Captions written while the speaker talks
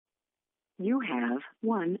You have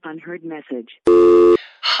one unheard message.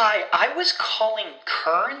 Hi, I was calling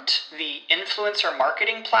Current, the influencer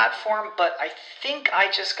marketing platform, but I think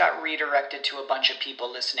I just got redirected to a bunch of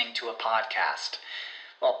people listening to a podcast.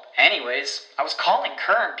 Well, anyways, I was calling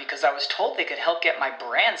Current because I was told they could help get my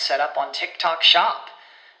brand set up on TikTok Shop,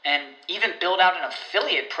 and even build out an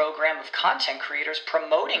affiliate program of content creators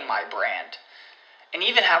promoting my brand, and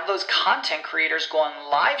even have those content creators go on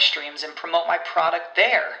live streams and promote my product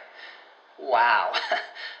there. Wow,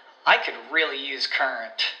 I could really use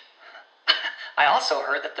Current. I also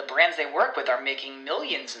heard that the brands they work with are making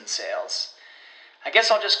millions in sales. I guess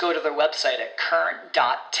I'll just go to their website at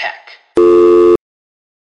current.tech.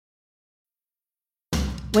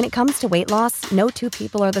 When it comes to weight loss, no two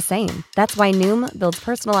people are the same. That's why Noom builds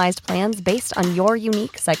personalized plans based on your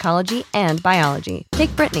unique psychology and biology.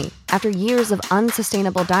 Take Brittany. After years of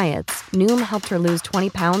unsustainable diets, Noom helped her lose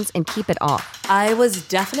 20 pounds and keep it off. I was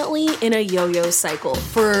definitely in a yo-yo cycle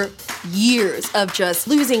for years of just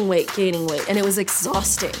losing weight, gaining weight, and it was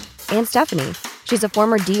exhausting. And Stephanie. She's a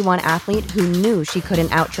former D1 athlete who knew she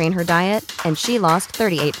couldn't outtrain her diet, and she lost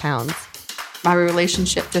 38 pounds. My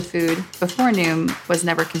relationship to food before Noom was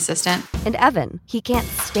never consistent. And Evan, he can't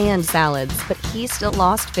stand salads, but he still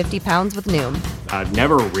lost 50 pounds with Noom. I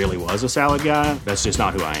never really was a salad guy. That's just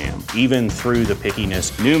not who I am. Even through the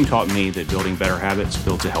pickiness, Noom taught me that building better habits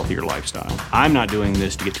builds a healthier lifestyle. I'm not doing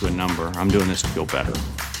this to get to a number. I'm doing this to feel better.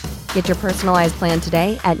 Get your personalized plan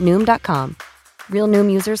today at Noom.com. Real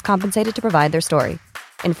Noom users compensated to provide their story.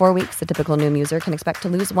 In 4 weeks, the typical Noom user can expect to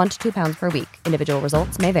lose 1 to 2 pounds per week. Individual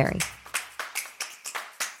results may vary.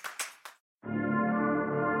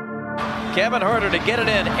 Kevin Huerter to get it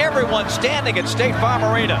in. Everyone standing at State Farm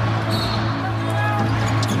Arena.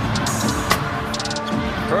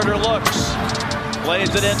 Huerter looks.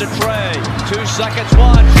 Plays it into Trey. 2 seconds,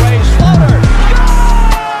 one. Trey's floater. Good!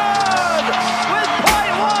 With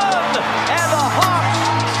 .1! And the Hawks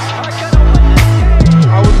are going to win this game.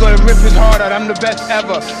 I was going to rip his heart out. I'm the best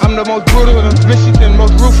ever. I'm the most brutal and vicious and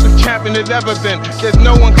most ruthless champion there's ever been. There's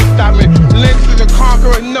no one can stop me. Lynch is a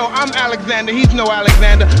conqueror. No, I'm Alexander. He's no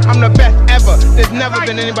Alexander. I'm the best ever. There's never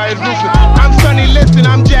been anybody as ruthless. I'm Sonny Liston.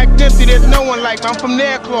 I'm Jack Dempsey. There's no one like me. I'm from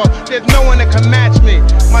their claw. There's no one that can match me.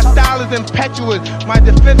 My style is impetuous. My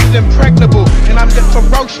defense is impregnable. And I'm just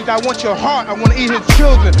ferocious. I want your heart. I want to eat his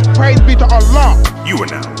children. Praise be to Allah. You are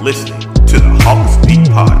now listening to the Hawks Beat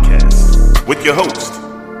Podcast with your host,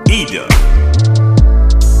 E-Dub.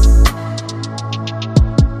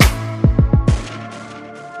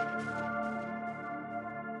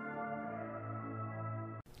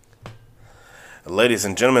 Ladies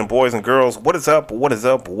and gentlemen, boys and girls, what is up? What is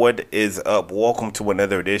up? What is up? Welcome to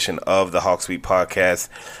another edition of the Hawks Beat Podcast,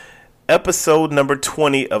 episode number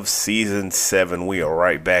 20 of season 7. We are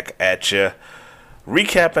right back at you,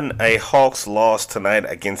 recapping a Hawks loss tonight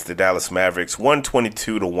against the Dallas Mavericks,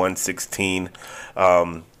 122-116.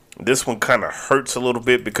 This one kind of hurts a little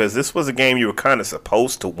bit because this was a game you were kind of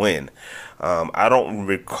supposed to win. I don't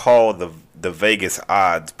recall the Vegas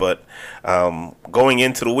odds, but going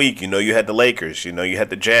into the week, you had the Lakers, you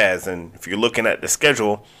had the Jazz, and if you're looking at the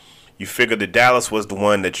schedule, you figured that Dallas was the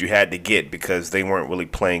one that you had to get because they weren't really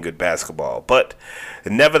playing good basketball. But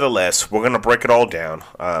nevertheless, we're going to break it all down.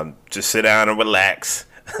 Just sit down and relax.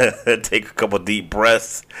 Take a couple deep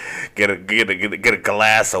breaths. Get a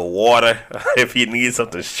glass of water. If you need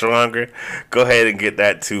something stronger, go ahead and get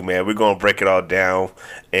that too, man. We're going to break it all down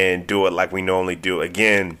and do it like we normally do.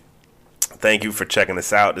 Again, thank you for checking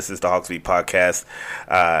us out. This is the Hawks Beat Podcast.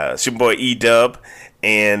 It's your boy E-Dub,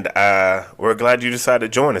 and we're glad you decided to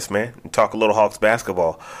join us, man, and talk a little Hawks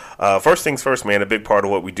basketball. First things first, man, a big part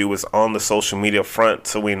of what we do is on the social media front,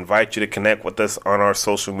 so we invite you to connect with us on our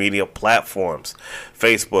social media platforms,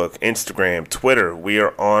 Facebook, Instagram, Twitter. We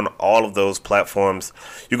are on all of those platforms.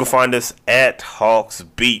 You can find us at Hawks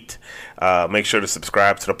Beat. Make sure to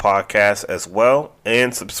subscribe to the podcast as well,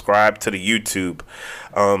 and subscribe to the YouTube.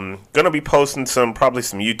 Gonna be posting probably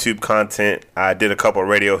some YouTube content. I did a couple of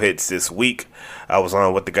radio hits this week. I was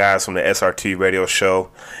on with the guys from the SRT radio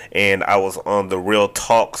show, and I was on the Real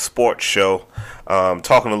Talk Sports show,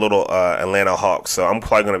 talking a little Atlanta Hawks. So I'm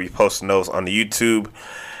probably gonna be posting those on the YouTube.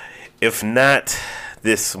 If not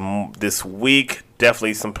this week,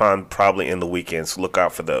 definitely sometime probably in the weekend, so look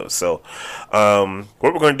out for those. So what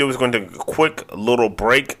we're going to do is going to take a quick little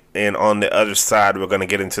break, and on the other side we're going to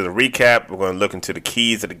get into the recap. We're going to look into the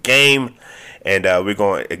keys of the game, and we're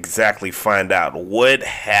going to exactly find out what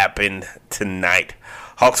happened tonight.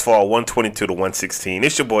 Hawks fall 122-116.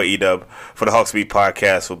 It's your boy E-Dub for the Hawks Beat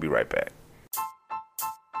Podcast. We'll be right back.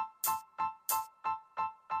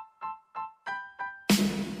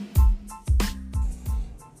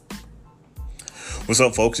 What's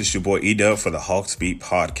up, folks? It's your boy E-Dub for the Hawks Beat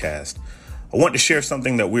Podcast. I want to share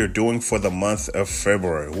something that we're doing for the month of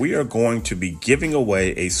February. We are going to be giving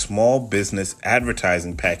away a small business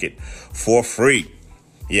advertising packet for free.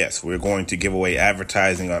 Yes, we're going to give away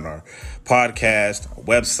advertising on our podcast, our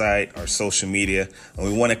website, our social media, and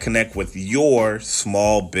we want to connect with your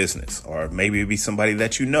small business, or maybe it be somebody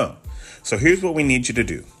that you know. So here's what we need you to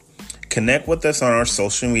do. Connect with us on our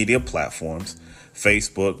social media platforms,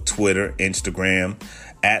 Facebook, Twitter, Instagram,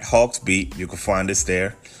 at Hawks Beat. You can find us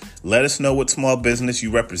there. Let us know what small business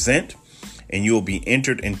you represent, and you will be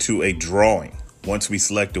entered into a drawing. Once we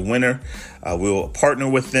select a winner, we'll partner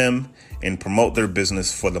with them and promote their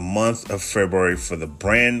business for the month of February for the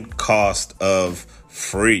brand cost of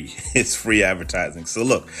free. It's free advertising. So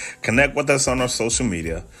look, connect with us on our social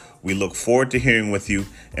media. We look forward to hearing with you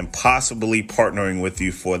and possibly partnering with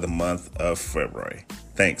you for the month of February.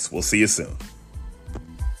 Thanks. We'll see you soon.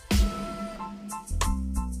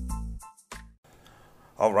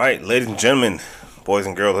 All right, ladies and gentlemen, boys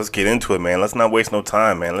and girls, let's get into it, man. Let's not waste no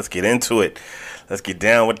time, man. Let's get into it. Let's get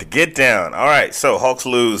down with the get down. All right, so Hawks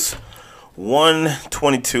lose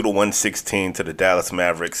 122-116 to the Dallas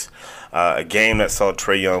Mavericks. A game that saw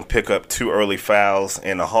Trae Young pick up 2 early fouls,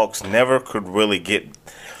 and the Hawks never could really get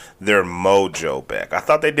their mojo back. I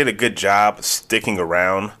thought they did a good job sticking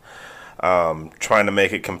around, trying to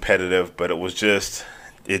make it competitive, but it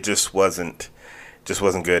just wasn't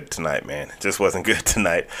good tonight, man. It just wasn't good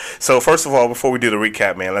tonight. So first of all, before we do the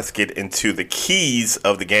recap, man, let's get into the keys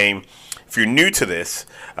of the game. If you're new to this,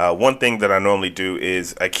 one thing that I normally do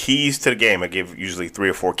is a keys to the game. I give usually 3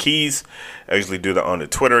 or 4 keys. I usually do that on the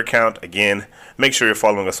Twitter account. Again, make sure you're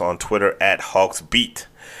following us on Twitter at Hawks Beat.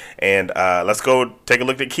 And let's go take a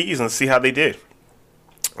look at the keys and see how they did.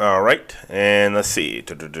 All right. And let's see.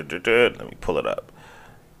 Let me pull it up.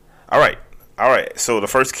 All right. So the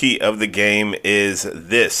first key of the game is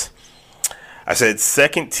this. I said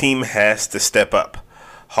second team has to step up.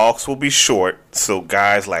 Hawks will be short, so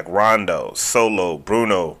guys like Rondo, Solo,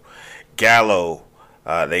 Bruno, Gallo,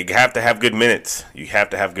 they have to have good minutes. You have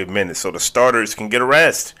to have good minutes so the starters can get a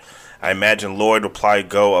rest. I imagine Lloyd will probably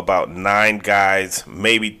go about 9 guys,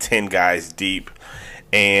 maybe 10 guys deep.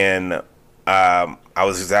 And I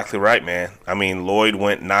was exactly right, man. I mean, Lloyd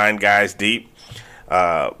went 9 guys deep.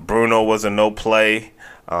 Bruno was a no play.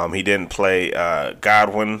 He didn't play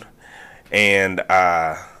Godwin. And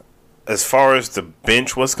as far as the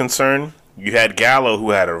bench was concerned, you had Gallo, who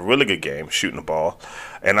had a really good game shooting the ball.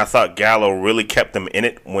 And I thought Gallo really kept them in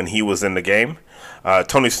it when he was in the game.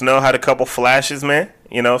 Tony Snell had a couple flashes, man.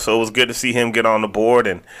 So it was good to see him get on the board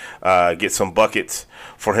and get some buckets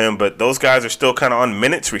for him. But those guys are still kind of on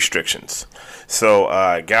minutes restrictions. So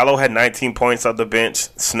Gallo had 19 points off the bench.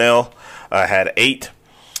 Snell had 8.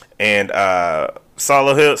 And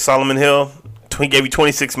Solomon Hill, he gave you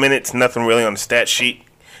 26 minutes. Nothing really on the stat sheet.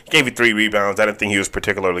 He gave you 3 rebounds. I didn't think he was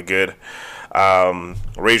particularly good.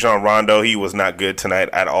 Rajon Rondo, he was not good tonight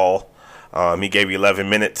at all. He gave you 11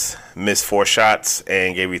 minutes, missed 4 shots,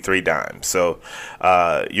 and gave you 3 dimes. So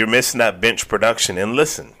you're missing that bench production. And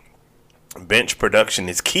listen, bench production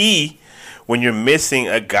is key when you're missing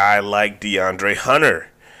a guy like DeAndre Hunter.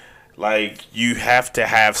 Like, you have to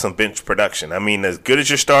have some bench production. I mean, as good as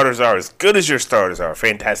your starters are,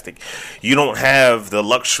 fantastic. You don't have the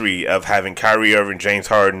luxury of having Kyrie Irving, James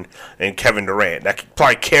Harden, and Kevin Durant. That could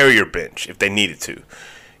probably carry your bench if they needed to.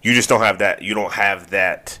 You just don't have that. You don't have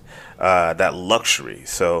that luxury.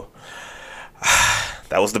 So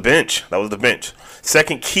that was the bench.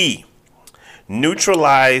 Second key,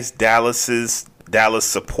 neutralize Dallas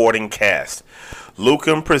supporting cast.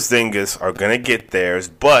 Luka and Porzingis are going to get theirs,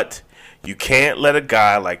 but you can't let a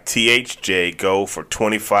guy like THJ go for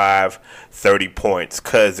 25, 30 points,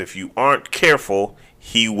 because if you aren't careful,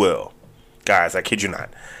 he will. Guys, I kid you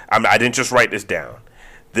not. I didn't just write this down.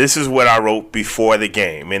 This is what I wrote before the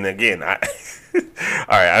game. And again, all right,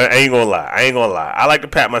 I ain't gonna lie. I like to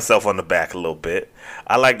pat myself on the back a little bit.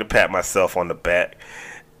 I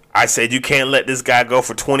said you can't let this guy go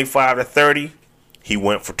for 25 to 30. He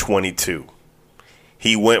went for 22.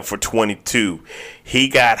 He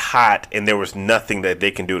got hot, and there was nothing that they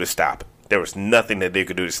can do to stop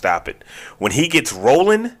it. When he gets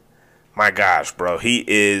rolling, my gosh, bro, he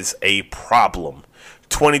is a problem.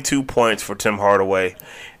 22 points for Tim Hardaway,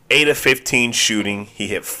 8 of 15 shooting. He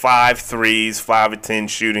hit 5 threes, 5 of 10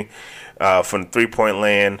 shooting from the three-point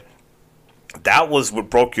land. That was what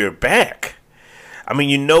broke your back. I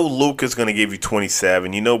mean, Luka's going to give you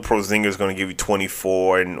 27. Porzingis going to give you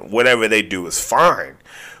 24. And whatever they do is fine.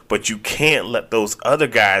 But you can't let those other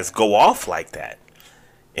guys go off like that.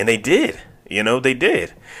 And they did. They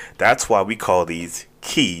did. That's why we call these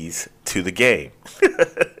keys to the game.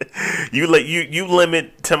 You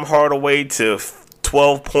limit Tim Hardaway to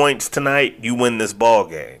 12 points tonight, you win this ball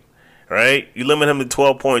game, right? You limit him to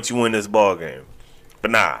 12 points, you win this ball game.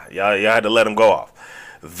 But nah, y'all had to let him go off.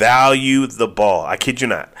 Value the ball. I kid you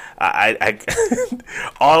not. I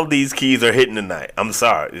all of these keys are hitting tonight. I'm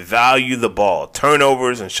sorry. Value the ball.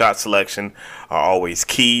 Turnovers and shot selection are always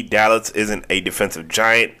key. Dallas isn't a defensive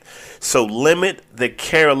giant, so limit the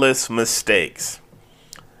careless mistakes.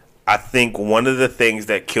 I think one of the things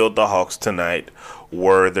that killed the Hawks tonight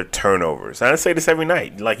were the turnovers. I say this every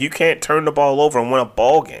night. Like, you can't turn the ball over and win a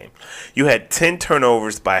ball game. You had 10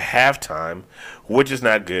 turnovers by halftime, which is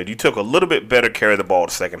not good. You took a little bit better care of the ball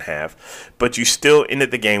the second half, but you still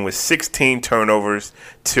ended the game with 16 turnovers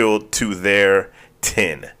to their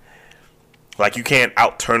 10. Like, you can't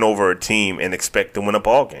out-turnover a team and expect to win a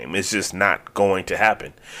ball game. It's just not going to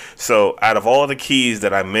happen. So, out of all the keys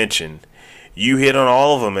that I mentioned, you hit on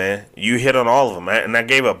all of them, man. You hit on all of them, man. And I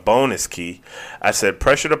gave a bonus key. I said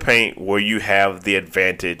pressure the paint where you have the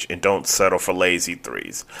advantage and don't settle for lazy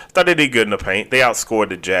threes. Thought they did good in the paint. They outscored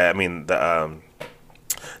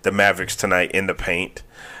the Mavericks tonight in the paint.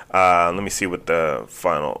 Let me see what the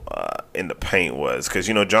final in the paint was, because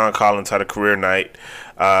John Collins had a career night.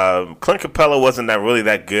 Clint Capella wasn't really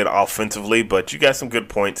that good offensively, but you got some good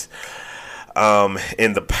points.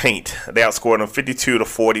 In the paint, they outscored them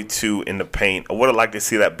 52-42 in the paint. I would have liked to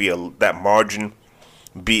see that margin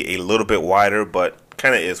be a little bit wider, but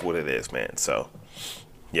kind of is what it is, man. So,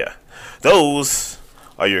 yeah, those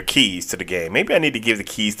are your keys to the game. Maybe I need to give the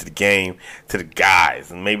keys to the game to the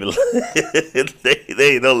guys, and maybe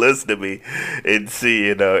they'll listen to me and see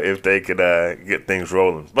if they could get things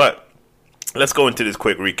rolling. But let's go into this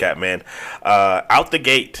quick recap, man. Out the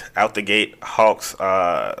gate, Hawks,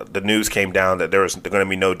 the news came down that there was going to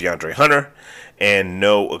be no DeAndre Hunter and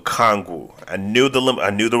no Okongwu. I knew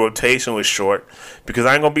the rotation was short, because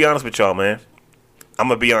I ain't going to be honest with y'all, man. I'm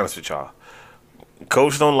going to be honest with y'all.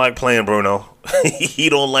 Coach don't like playing Bruno. He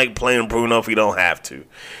don't like playing Bruno if he don't have to.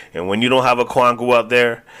 And when you don't have Okongwu out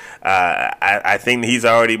there, I think he's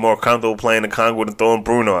already more comfortable playing Okongwu than throwing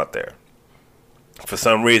Bruno out there. For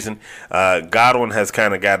some reason, Godwin has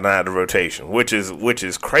kind of gotten out of the rotation, which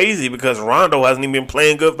is crazy, because Rondo hasn't even been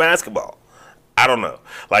playing good basketball. I don't know.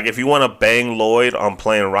 Like, if you want to bang Lloyd on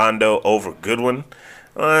playing Rondo over Goodwin,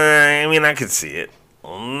 I could see it.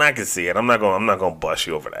 I'm not gonna bust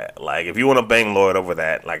you over that. Like, if you want to bang Lloyd over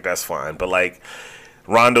that, like, that's fine. But like,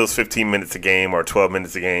 Rondo's 15 minutes a game or 12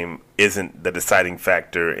 minutes a game isn't the deciding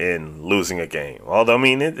factor in losing a game. Although,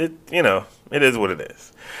 it is what it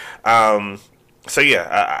is. So,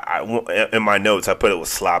 yeah, I in my notes, I put it was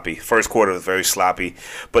sloppy. First quarter was very sloppy.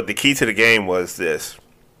 But the key to the game was this.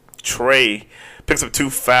 Trey picks up 2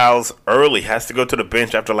 fouls early, has to go to the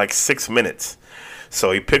bench after like 6 minutes.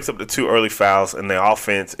 So he picks up the 2 early fouls, and the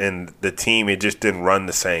offense and the team, it just didn't run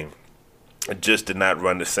the same. It just did not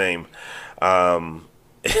run the same. In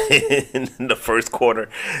the first quarter,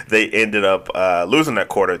 they ended up losing that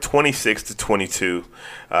quarter 26-22.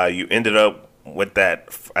 You ended up with that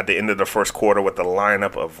at the end of the first quarter with the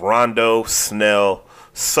lineup of Rondo, Snell,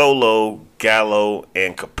 Solo, Gallo,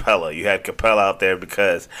 and Capella. You had Capella out there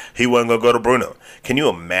because he wasn't going to go to Bruno. Can you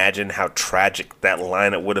imagine how tragic that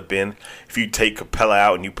lineup would have been if you take Capella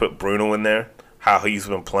out and you put Bruno in there? How he's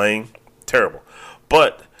been playing? Terrible.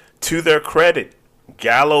 But to their credit,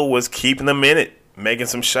 Gallo was keeping them in it, making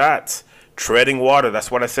some shots, treading water.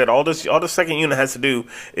 That's what I said. All the second unit has to do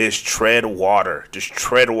is tread water. Just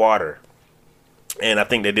tread water. And I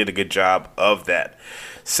think they did a good job of that.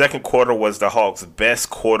 Second quarter was the Hawks'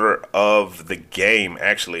 best quarter of the game,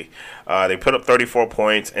 actually. They put up 34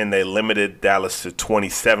 points, and they limited Dallas to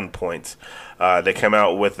 27 points. They came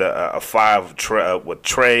out with a 5 with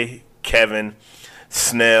Trey, Kevin,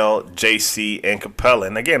 Snell, JC, and Capella.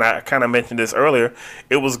 And again, I kind of mentioned this earlier.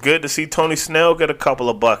 It was good to see Tony Snell get a couple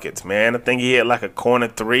of buckets, man. I think he had like a corner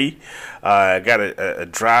 3. Got a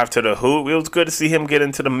drive to the hoop. It was good to see him get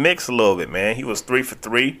into the mix a little bit, man. He was 3 for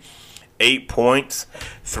 3, 8 points,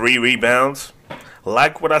 3 rebounds.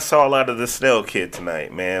 Like what I saw out of the Snell kid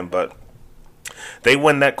tonight, man. But they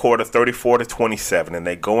win that quarter 34-27, and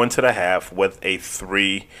they go into the half with a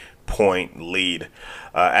 3-point lead.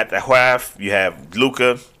 At the half, you have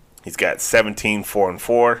Luka. He's got 17, 4 and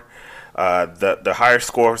 4. The high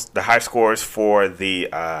scores for the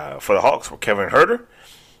Hawks were Kevin Huerter,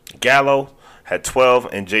 Gallo had 12,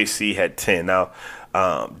 and JC had 10. Now,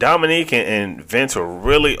 Dominique and Vince were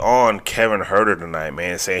really on Kevin Huerter tonight,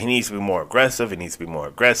 man, saying he needs to be more aggressive.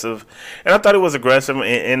 And I thought he was aggressive.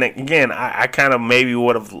 And again, I kind of maybe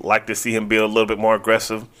would have liked to see him be a little bit more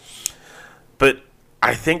aggressive. But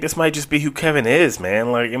I think this might just be who Kevin is,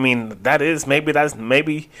 man. Like, I mean, maybe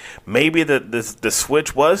the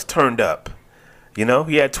switch was turned up. You know,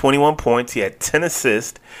 he had 21 points. He had 10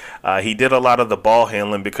 assists. He did a lot of the ball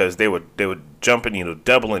handling because they would jumping, you know,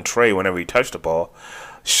 doubling Trey whenever he touched the ball.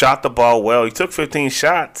 Shot the ball well. He took 15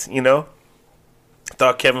 shots, you know.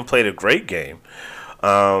 Thought Kevin played a great game.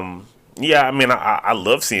 Yeah, I mean, I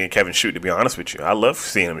love seeing Kevin shoot, to be honest with you. I love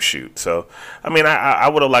seeing him shoot. So, I mean, I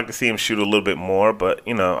would have liked to see him shoot a little bit more, but,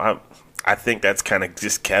 you know, I think that's kind of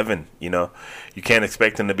just Kevin, you know. You can't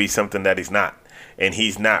expect him to be something that he's not. And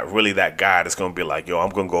he's not really that guy that's going to be like, yo, I'm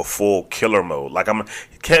going to go full killer mode. Like,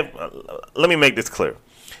 let me make this clear.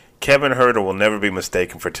 Kevin Huerter will never be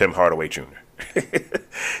mistaken for Tim Hardaway Jr.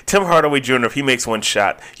 Tim Hardaway Jr., if he makes one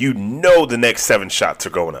shot, you know the next 7 shots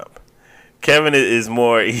are going up. Kevin is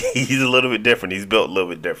more, he's a little bit different. He's built a little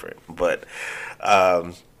bit different. But,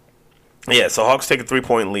 yeah, so Hawks take a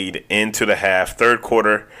 3-point lead into the half. Third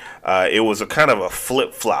quarter, it was a kind of a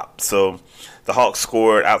flip-flop. So the Hawks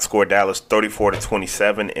outscored Dallas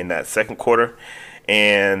 34-27 in that second quarter.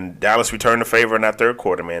 And Dallas returned the favor in that third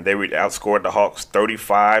quarter, man. They outscored the Hawks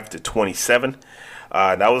 35-27.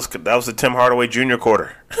 That was the Tim Hardaway Jr.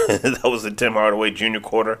 quarter. That was the Tim Hardaway Jr.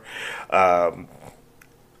 quarter.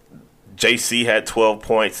 JC had 12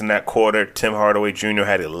 points in that quarter. Tim Hardaway Jr.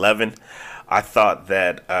 had 11. I thought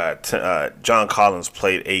that John Collins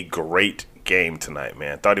played a great game tonight,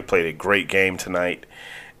 man. I thought he played a great game tonight.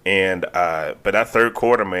 And but that third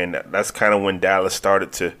quarter, man, that's kind of when Dallas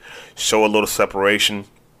started to show a little separation.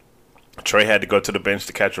 Trey had to go to the bench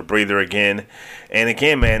to catch a breather again. And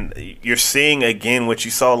again, man, you're seeing again what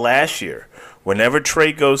you saw last year. Whenever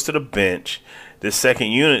Trey goes to the bench, the second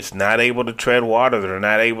unit's not able to tread water. They're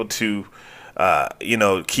not able to,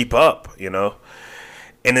 keep up, you know.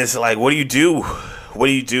 And it's like, what do you do? What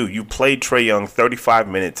do you do? You played Trae Young 35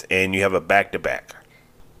 minutes and you have a back-to-back.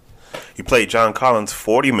 You played John Collins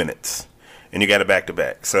 40 minutes and you got a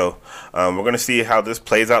back-to-back. So we're going to see how this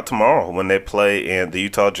plays out tomorrow when they play in the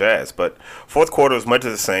Utah Jazz. But fourth quarter is much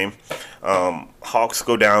of the same. Hawks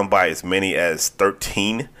go down by as many as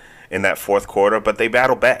 13 in that fourth quarter, but they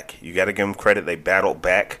battled back. You got to give them credit. They battled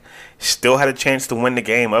back. Still had a chance to win the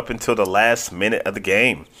game up until the last minute of the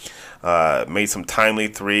game. Made some timely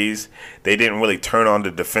threes. They didn't really turn on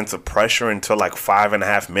the defensive pressure until like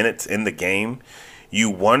 5.5 minutes in the game. You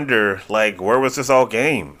wonder, like, where was this all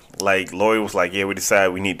game? Like, Lloyd was like, yeah, we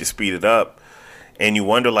decided we need to speed it up. And you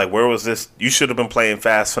wonder, like, where was this? You should have been playing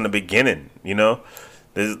fast from the beginning, you know?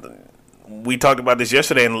 We talked about this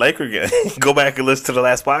yesterday in the Laker game. Go back and listen to the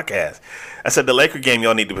last podcast. I said the Laker game,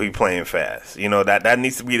 y'all need to be playing fast. You know, that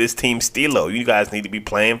needs to be this team's stilo. You guys need to be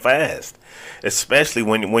playing fast, especially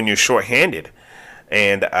when you're shorthanded.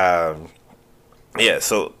 And,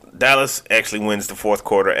 so Dallas actually wins the fourth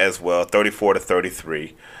quarter as well,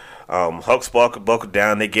 34-33. Hawks buckle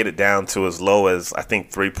down. They get it down to as low as, I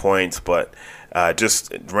think, 3 points, but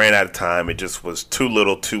just ran out of time. It just was too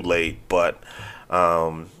little, too late. But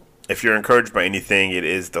if you're encouraged by anything, it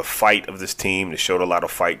is the fight of this team. It showed a lot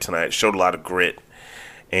of fight tonight. It showed a lot of grit.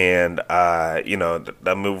 And,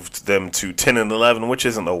 that moved them to 10-11, which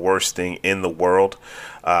isn't the worst thing in the world.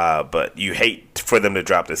 But you hate for them to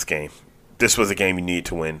drop this game. This was a game you need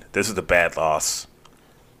to win. This is a bad loss.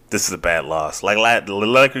 Like the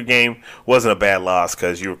Lakers game wasn't a bad loss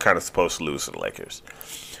because you were kind of supposed to lose to the Lakers.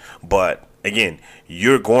 But, again,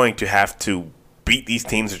 you're going to have to beat these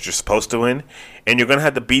teams that you're supposed to win, and you're going to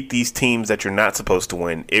have to beat these teams that you're not supposed to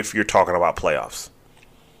win if you're talking about playoffs.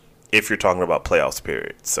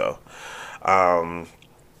 Period. So,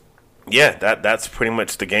 that's pretty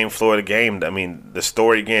much the game floor of the game. I mean, the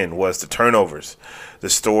story, again, was the turnovers. The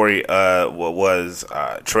story was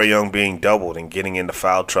Trae Young being doubled and getting into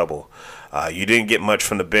foul trouble. You didn't get much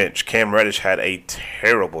from the bench. Cam Reddish had a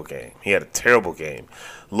terrible game.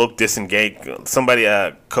 Looked disengaged. Somebody,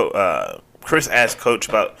 Chris asked Coach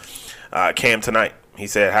about Cam tonight. He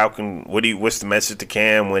said, what's the message to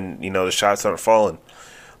Cam when, the shots aren't falling?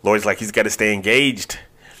 Lloyd's like, he's got to stay engaged.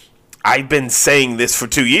 I've been saying this for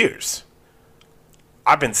 2 years.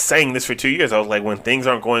 I was like, when things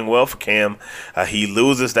aren't going well for Cam, he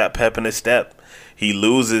loses that pep in his step. He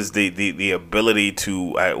loses the ability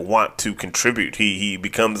to want to contribute. He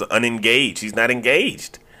becomes unengaged. He's not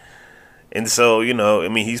engaged. And so,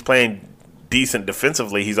 he's playing decent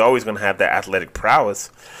defensively. He's always going to have that athletic prowess.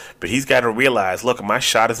 But he's got to realize, look, my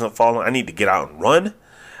shot isn't falling. I need to get out and run.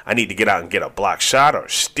 I need to get out and get a block shot or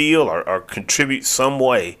steal or contribute some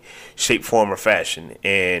way, shape, form, or fashion.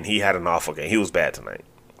 And he had an awful game. He was bad tonight.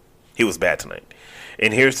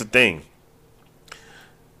 And here's the thing.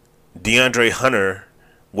 DeAndre Hunter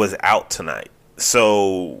was out tonight.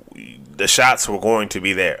 So the shots were going to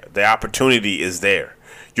be there. The opportunity is there.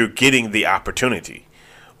 You're getting the opportunity,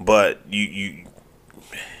 but you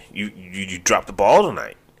dropped the ball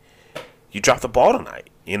tonight. You dropped the ball tonight,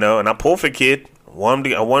 and I pulled for the kid. I want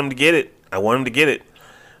him to get it.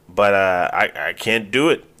 But I can't do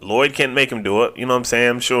it. Lloyd can't make him do it. You know what I'm saying?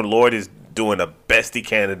 I'm sure Lloyd is doing the best he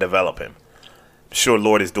can to develop him.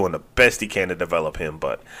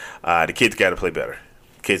 But the kid's got to play better.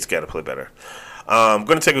 I'm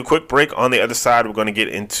going to take a quick break. On the other side, we're going to get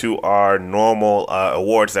into our normal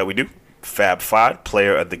awards that we do. Fab Five,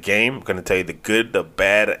 Player of the Game. I'm going to tell you the good, the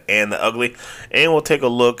bad, and the ugly. And we'll take a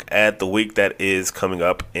look at the week that is coming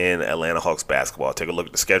up in Atlanta Hawks basketball. Take a look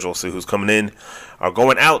at the schedule, see who's coming in or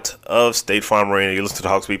going out of State Farm Arena. You listen to the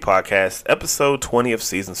Hawks Beat Podcast, episode 20 of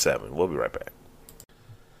Season 7. We'll be right back.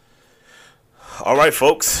 All right,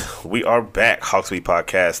 folks, we are back. Hawks Beat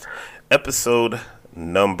Podcast, episode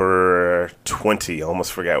number 20. I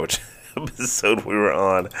almost forgot which episode we were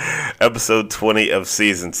on. Episode 20 of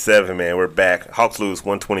Season 7, man. We're back. Hawks lose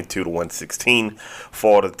 122-116,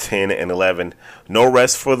 fall to 10-11. No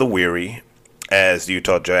rest for the weary as the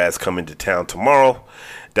Utah Jazz come into town tomorrow.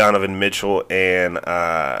 Donovan Mitchell and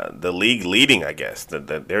the league leading, I guess.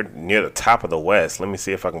 They're near the top of the West. Let me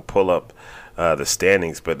see if I can pull up the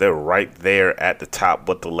standings, but they're right there at the top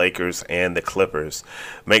with the Lakers and the Clippers.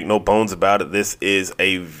 Make no bones about it, this is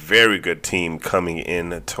a very good team coming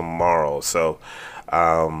in tomorrow. So,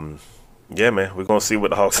 yeah, man, we're going to see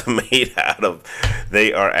what the Hawks are made out of.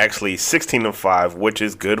 They are actually 16-5, which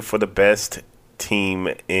is good for the best team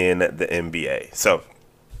in the NBA. So,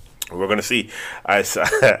 we're going to see. I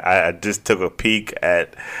just took a peek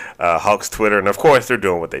at Hawks Twitter, and of course, they're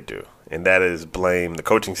doing what they do. And that is blame the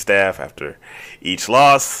coaching staff after each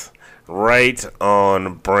loss. Right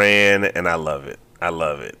on brand, and I love it.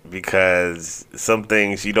 Because some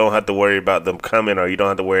things you don't have to worry about them coming, or you don't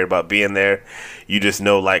have to worry about being there. You just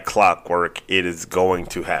know, like clockwork, it is going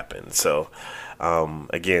to happen. So,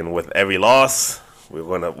 again, with every loss, we're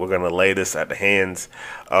gonna lay this at the hands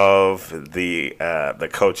of the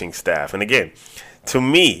coaching staff. And again, to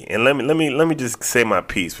me, and let me just say my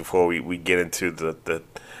piece before we get into the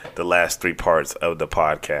last three parts of the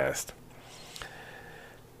podcast.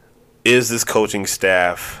 Is this coaching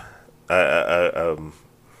staff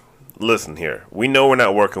listen here, we know we're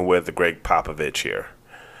not working with Greg Popovich here.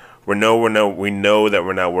 We know that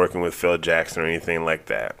we're not working with Phil Jackson or anything like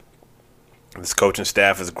that. This coaching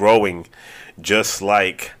staff is growing just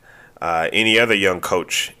like any other young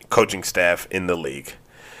coaching staff in the league.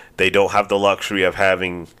 They don't have the luxury of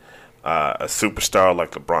having a superstar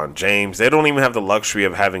like LeBron James. They don't even have the luxury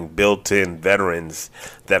of having built-in veterans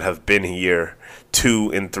that have been here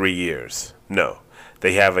 2 and 3 years. No,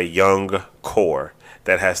 they have a young core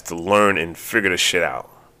that has to learn and figure the shit out.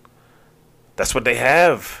 That's what they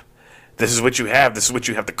have. This is what you have. This is what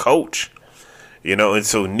you have to coach. And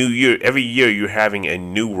so every year you're having a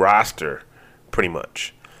new roster, pretty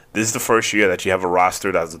much. This is the first year that you have a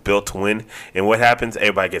roster that's built to win. And what happens?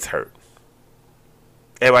 Everybody gets hurt.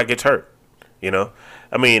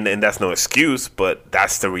 I mean, and that's no excuse, but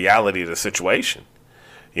that's the reality of the situation.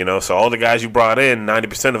 So all the guys you brought in,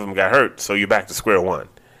 90% of them got hurt. So you're back to square one.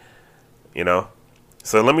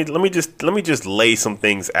 So let me just lay some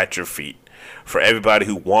things at your feet for everybody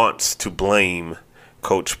who wants to blame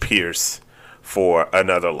Coach Pierce for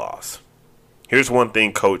another loss. Here's one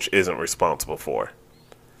thing Coach isn't responsible for.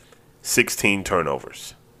 16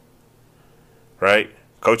 turnovers. Right?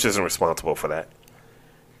 Coach isn't responsible for that.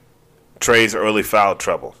 Trey's early foul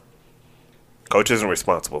trouble. Coach isn't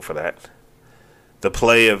responsible for that. The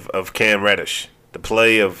play of Cam Reddish. The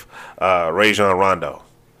play of Rajon Rondo.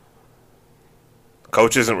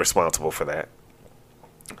 Coach isn't responsible for that.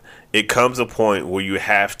 It comes a point where you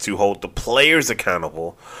have to hold the players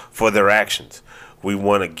accountable for their actions. We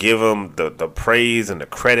want to give them the praise and the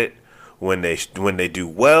credit when they do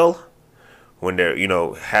well. When they're,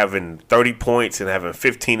 having 30 points and having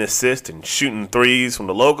 15 assists and shooting threes from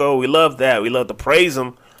the logo, we love that. We love to praise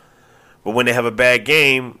them. But when they have a bad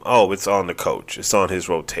game, it's on the coach. It's on his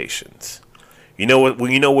rotations. What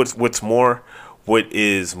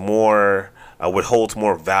holds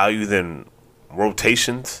more value than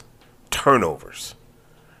rotations? Turnovers.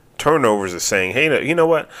 Turnovers are saying, hey, you know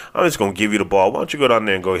what? I'm just going to give you the ball. Why don't you go down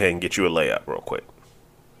there and go ahead and get you a layup real quick?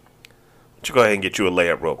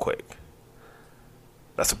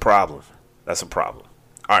 That's a problem.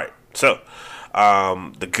 All right. So,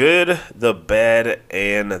 the good, the bad,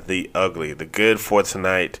 and the ugly. The good for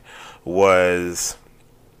tonight was,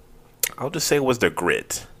 the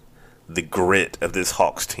grit. The grit of this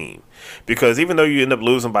Hawks team. Because even though you end up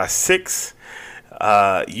losing by 6,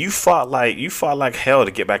 You fought like hell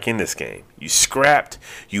to get back in this game. You scrapped.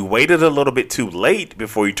 You waited a little bit too late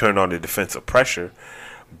before you turned on the defensive pressure,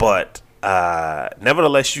 but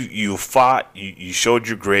nevertheless, you fought. You showed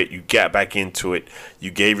your grit. You got back into it.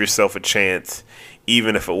 You gave yourself a chance,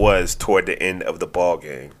 even if it was toward the end of the ball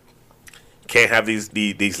game. Can't have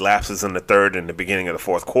these lapses in the third and the beginning of the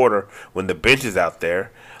fourth quarter when the bench is out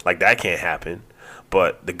there. Like, that can't happen.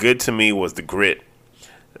 But the good to me was the grit.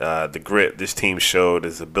 The grit this team showed,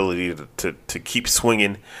 is ability to keep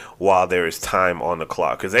swinging while there is time on the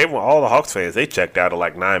clock. Because all the Hawks fans, they checked out at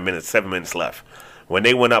like 7 minutes left. When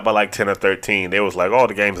they went up by like 10 or 13, they was like, oh,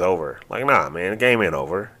 the game's over. Like, nah, man, the game ain't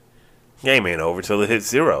over. Game ain't over till it hits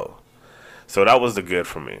 0. So that was the good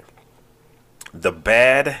for me. The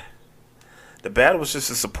bad was just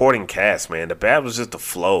a supporting cast, man. The bad was just the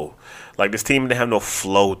flow. Like, this team didn't have no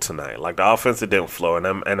flow tonight. Like, the offense didn't flow, and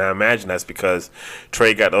I imagine that's because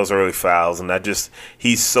Trey got those early fouls, and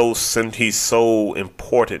he's so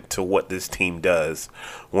important to what this team does.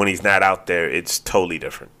 When he's not out there, it's totally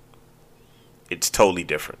different. It's totally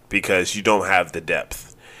different because you don't have the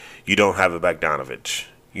depth. You don't have a Bogdanovich.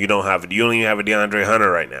 You don't even have a DeAndre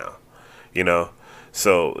Hunter right now. You know,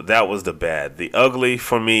 so that was the bad. The ugly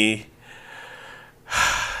for me.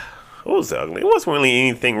 What was ugly? It wasn't really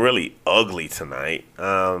anything really ugly tonight.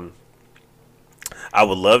 I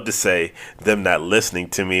would love to say them not listening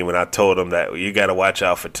to me when I told them that you got to watch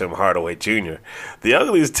out for Tim Hardaway Jr. The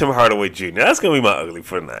ugly is Tim Hardaway Jr. That's going to be my ugly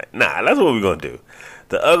for tonight. Nah, that's what we're going to do.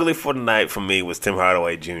 The ugly for tonight for me was Tim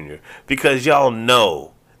Hardaway Jr. Because y'all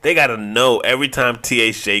know, they got to know every time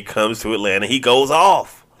THJ comes to Atlanta, he goes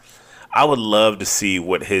off. I would love to see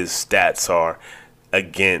what his stats are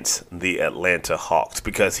against the Atlanta Hawks,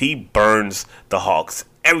 because he burns the Hawks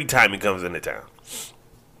every time he comes into town.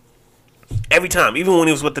 Every time, even when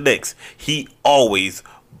he was with the Knicks, he always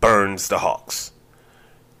burns the Hawks.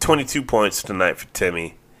 22 points tonight for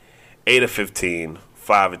Timmy, 8 of 15,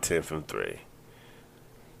 5 of 10 from 3.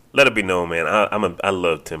 Let it be known, man, I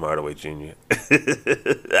love Tim Hardaway Jr.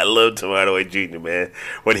 I love Tim Hardaway Jr., man.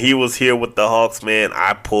 When he was here with the Hawks, man,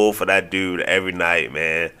 I pulled for that dude every night,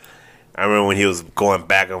 man. I remember when he was going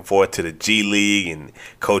back and forth to the G League and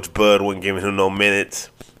Coach Bud wasn't giving him no minutes.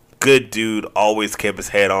 Good dude, always kept his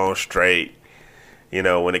head on straight. You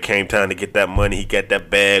know, when it came time to get that money, he got that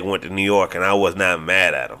bag, went to New York, and I was not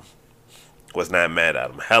mad at him.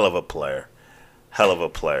 Hell of a player.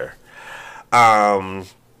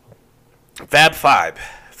 Fab Five.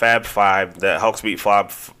 The Hawks beat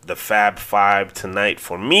the Fab Five tonight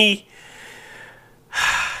for me.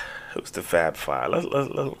 Who's the Fab Five? Let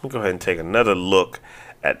me go ahead and take another look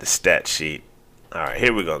at the stat sheet. All right,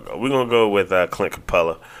 here we're going to go. We're going to go with Clint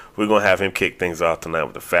Capella. We're going to have him kick things off tonight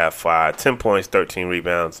with the Fab Five. 10 points, 13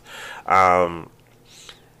 rebounds.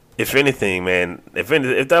 If anything, man, if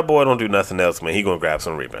that boy don't do nothing else, man, he going to grab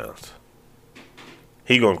some rebounds.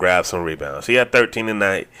 He had 13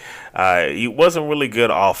 tonight. He wasn't really good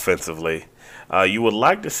offensively. You would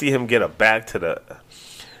like to see him get a back to the...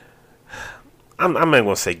 I'm not going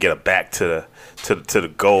to say get a back to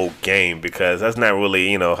the goal game, because that's not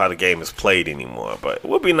really, how the game is played anymore. But it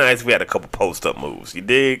would be nice if we had a couple post-up moves. You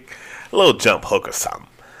dig? A little jump hook or something.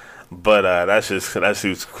 But that's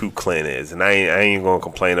who Clint is, and I ain't going to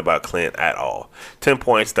complain about Clint at all. 10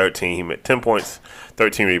 points, 13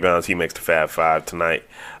 rebounds. He makes the Fab Five tonight.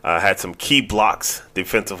 Had some key blocks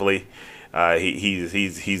defensively.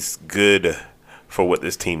 He's good for what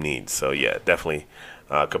this team needs. So yeah, definitely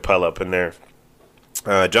Capella up in there.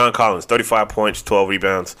 John Collins, 35 points, 12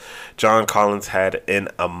 rebounds. John Collins had an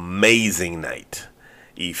amazing night.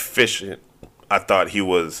 Efficient. I thought he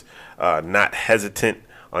was not hesitant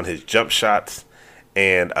on his jump shots.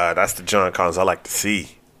 And that's the John Collins I like to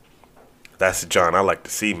see. That's the John I like to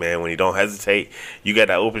see, man. When you don't hesitate, you got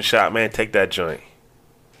that open shot, man, take that joint.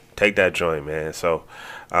 Man. So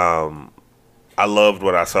I loved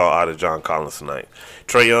what I saw out of John Collins tonight.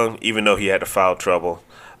 Trae Young, even though he had the foul trouble,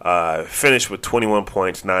 finished with 21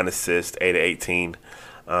 points, 9 assists, 8 of 18.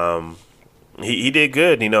 He did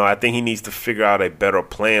good. I think he needs to figure out a better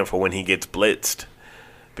plan for when he gets blitzed,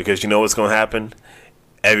 because you know what's going to happen?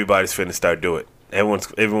 Everybody's finna start doing it.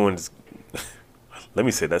 Everyone's let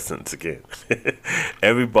me say that sentence again.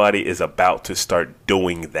 Everybody is about to start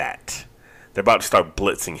doing that. They're about to start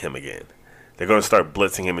blitzing him again. They're going to start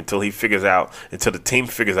blitzing him until the team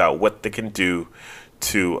figures out what they can do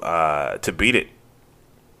to beat it.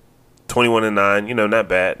 21-9, not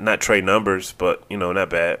bad. Not trade numbers, but not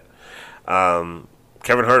bad. Kevin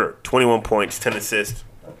Huerter, 21 points, 10 assists.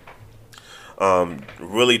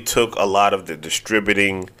 Really took a lot of the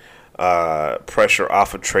distributing pressure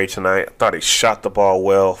off of Trey tonight. I thought he shot the ball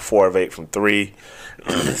well, 4 of 8 from 3.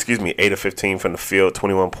 8 of 15 from the field,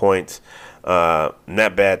 21 points.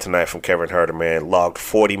 Not bad tonight from Kevin Huerter, man. Logged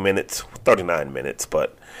 39 minutes,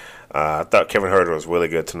 but I thought Kevin Huerter was really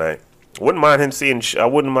good tonight. I wouldn't mind seeing him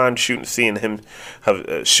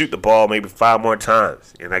shoot the ball maybe 5 more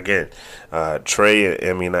times. And again, Dominique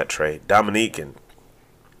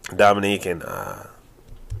and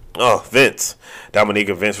Vince. Dominique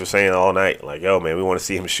and Vince were saying all night, like, yo, man, we want to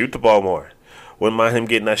see him shoot the ball more. Wouldn't mind him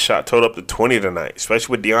getting that shot total up to 20 tonight,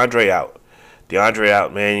 especially with DeAndre out.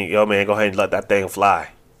 Man, go ahead and let that thing fly.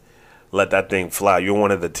 Let that thing fly. You're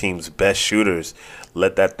one of the team's best shooters.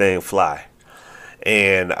 Let that thing fly.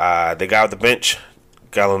 And the guy with the bench,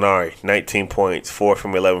 Gallinari, 19 points, 4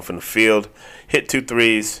 from 11 from the field. Hit 2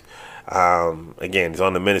 threes. Again, he's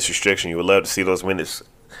on the minutes restriction. You would love to see those minutes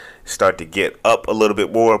start to get up a little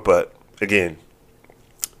bit more. But, again,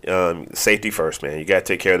 safety first, man. You got to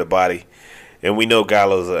take care of the body. And we know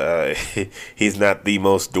Gallo's, he's not the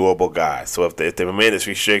most durable guy. So if the minutes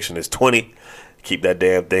restriction is 20, keep that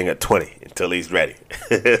damn thing at 20 until he's ready.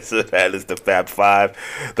 So that is the Fab Five.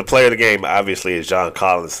 The player of the game, obviously, is John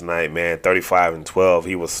Collins tonight, man. 35 and 12.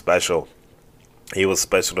 He was special. He was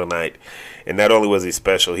special tonight. And not only was he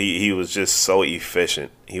special, he was just so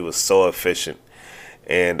efficient. He was so efficient.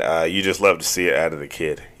 And you just love to see it out of the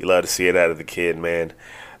kid. You love to see it out of the kid, man.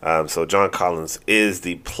 So John Collins is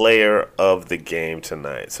the player of the game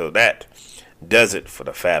tonight. So that does it for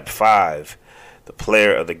the Fab Five, the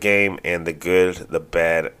player of the game, and the good, the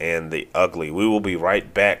bad, and the ugly. We will be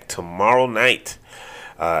right back tomorrow night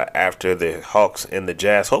after the Hawks and the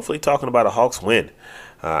Jazz, hopefully talking about a Hawks win.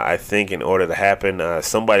 I think in order to happen,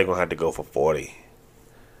 somebody going to have to go for 40.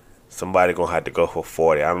 Somebody going to have to go for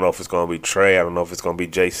 40. I don't know if it's going to be Trey. I don't know if it's going to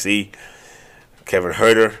be JC, Kevin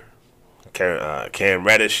Huerter, Cam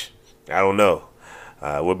Reddish. I don't know.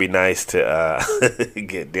 It would be nice to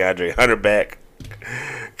get DeAndre Hunter back,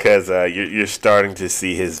 because you're starting to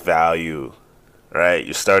see his value, right?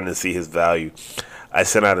 You're starting to see his value. I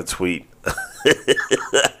sent out a tweet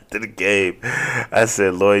to the game. I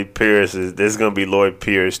said Lloyd Pierce there's going to be Lloyd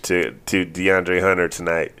Pierce to DeAndre Hunter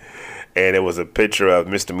tonight, and it was a picture of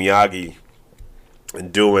Mr. Miyagi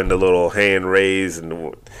doing the little hand raise,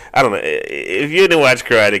 and I don't know if you didn't watch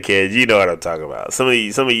Karate Kid, you know what I'm talking about. Some of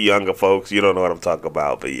you younger folks, you don't know what I'm talking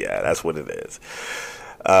about, but yeah, that's what it is.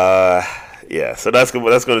 Yeah, so that's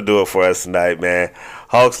going to do it for us tonight, man.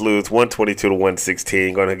 Hawks lose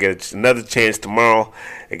 122-116. Going to get another chance tomorrow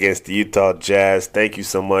against the Utah Jazz. Thank you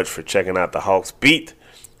so much for checking out the Hawks Beat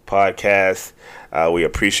podcast. We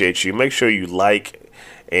appreciate you. Make sure you like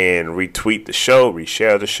and retweet the show,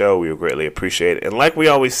 reshare the show. We would greatly appreciate it. And like we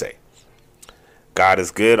always say, God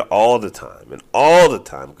is good all the time. And all the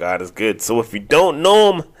time, God is good. So if you don't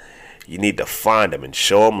know him, you need to find him and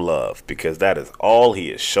show him love, because that is all he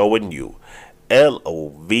is showing you.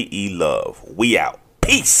 Love. Love. We out.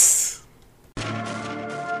 Peace.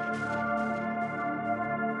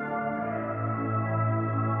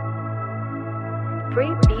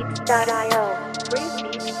 Freebeats.io.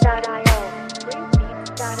 Freebeats.io.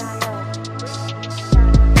 Freebeats.io.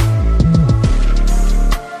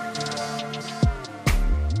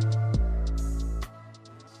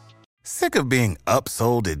 Sick of being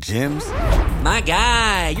upsold at gyms? My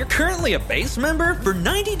guy, you're currently a base member? For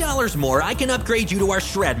 $90 more, I can upgrade you to our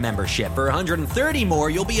Shred membership. For $130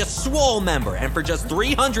 more, you'll be a Swole member. And for just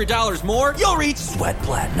 $300 more, you'll reach Sweat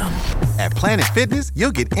Platinum. At Planet Fitness,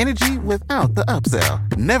 you'll get energy without the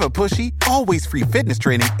upsell. Never pushy, always free fitness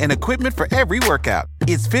training and equipment for every workout.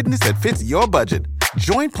 It's fitness that fits your budget.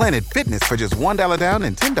 Join Planet Fitness for just $1 down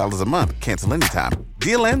and $10 a month. Cancel anytime.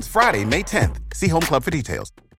 Deal ends Friday, May 10th. See Home Club for details.